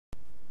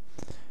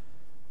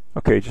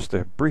Okay, just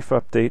a brief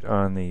update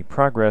on the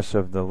progress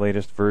of the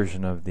latest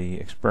version of the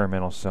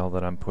experimental cell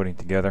that I'm putting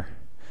together.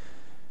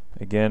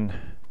 Again,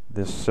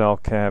 this cell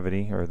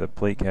cavity, or the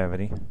plate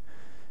cavity,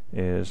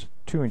 is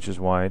 2 inches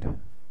wide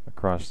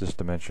across this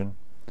dimension,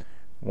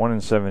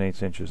 1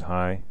 7/8 inches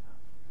high.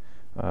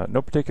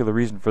 No particular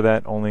reason for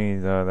that, only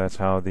that's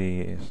how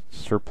the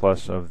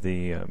surplus of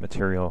the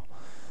material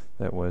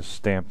that was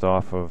stamped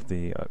off of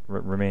the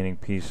remaining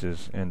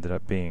pieces ended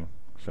up being.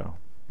 So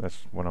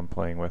that's what I'm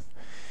playing with.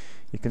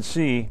 You can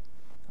see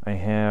I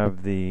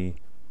have the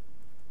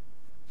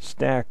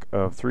stack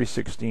of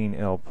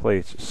 316L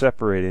plates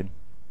separated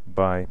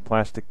by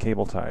plastic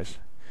cable ties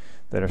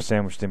that are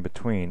sandwiched in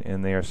between,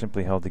 and they are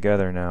simply held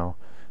together now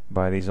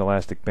by these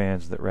elastic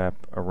bands that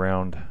wrap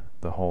around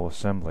the whole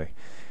assembly.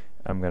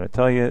 I'm going to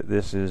tell you,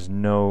 this is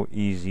no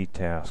easy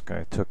task.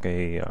 I took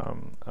a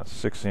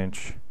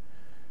 6-inch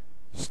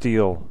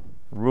steel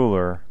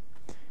ruler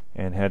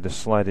and had to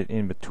slide it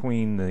in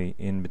between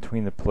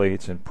the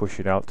plates and push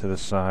it out to the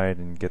side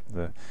and get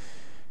the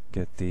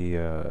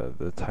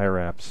tie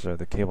wraps,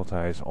 the cable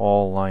ties,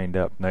 all lined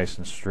up nice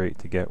and straight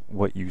to get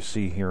what you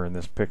see here in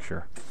this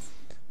picture.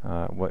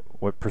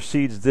 What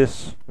precedes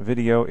this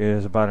video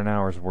is about an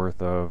hour's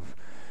worth of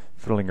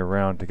fiddling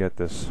around to get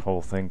this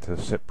whole thing to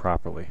sit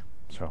properly.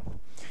 So,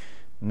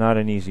 not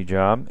an easy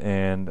job.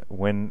 And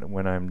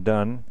when I'm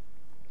done,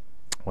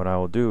 what I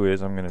will do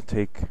is I'm going to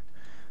take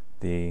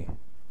the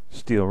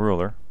steel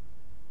ruler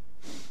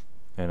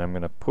and I'm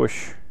going to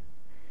push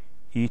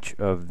each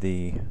of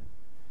the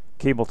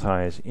cable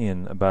ties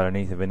in about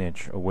 1/8 of an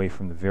inch away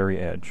from the very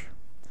edge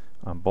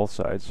on both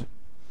sides,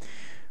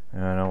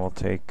 and I will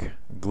take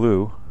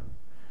glue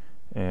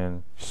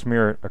and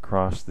smear it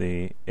across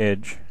the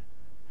edge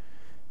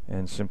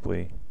and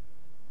simply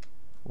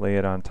lay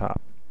it on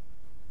top,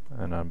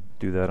 and I'll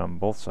do that on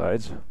both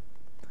sides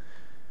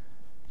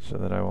so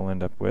that I will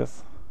end up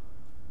with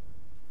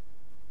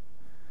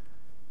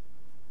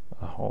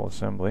a whole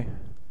assembly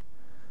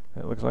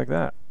that looks like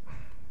that.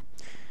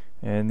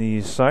 And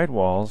these side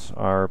walls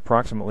are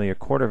approximately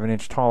 1/4 of an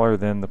inch taller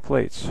than the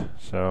plates,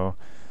 so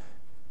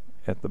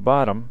at the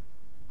bottom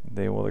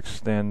they will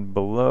extend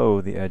below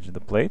the edge of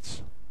the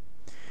plates,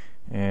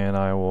 and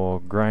I will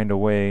grind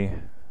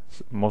away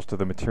most of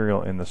the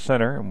material in the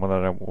center, and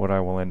what I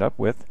will end up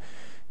with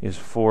is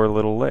 4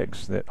 little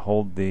legs that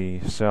hold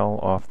the cell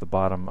off the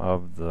bottom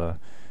of the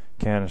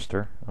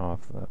canister,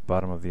 off the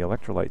bottom of the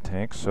electrolyte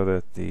tank, so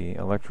that the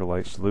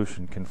electrolyte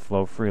solution can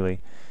flow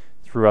freely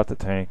throughout the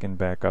tank and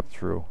back up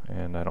through,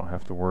 and I don't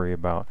have to worry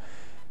about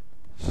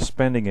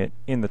suspending it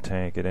in the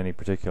tank at any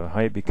particular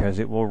height, because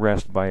it will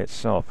rest by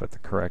itself at the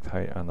correct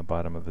height on the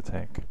bottom of the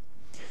tank.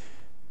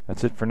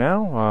 That's it for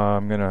now.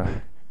 I'm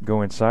gonna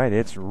go inside.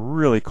 It's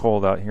really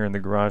cold out here in the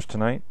garage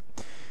tonight,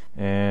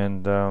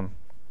 and I'm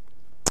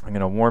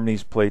gonna warm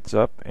these plates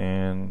up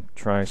and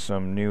try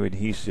some new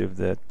adhesive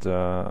that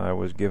I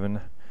was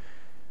given.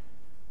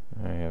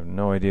 I have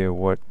no idea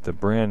what the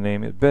brand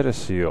name is.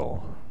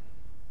 Betaseal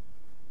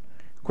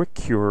Quick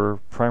Cure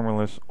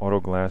Primerless Auto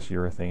Glass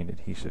Urethane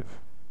Adhesive.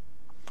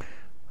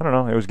 I don't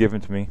know, it was given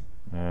to me,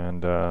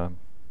 and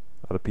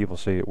other people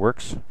say it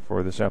works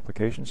for this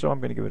application, so I'm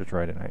going to give it a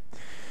try tonight.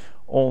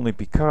 Only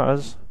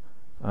because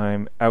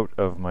I'm out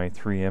of my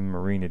 3M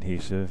marine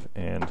adhesive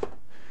and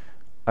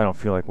I don't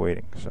feel like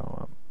waiting,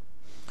 so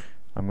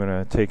I'm going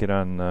to take it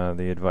on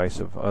the advice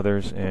of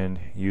others and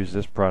use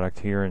this product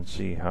here and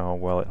see how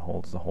well it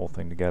holds the whole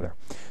thing together.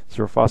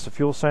 So, Fossil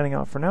Fuel signing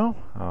out for now.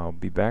 I'll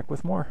be back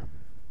with more.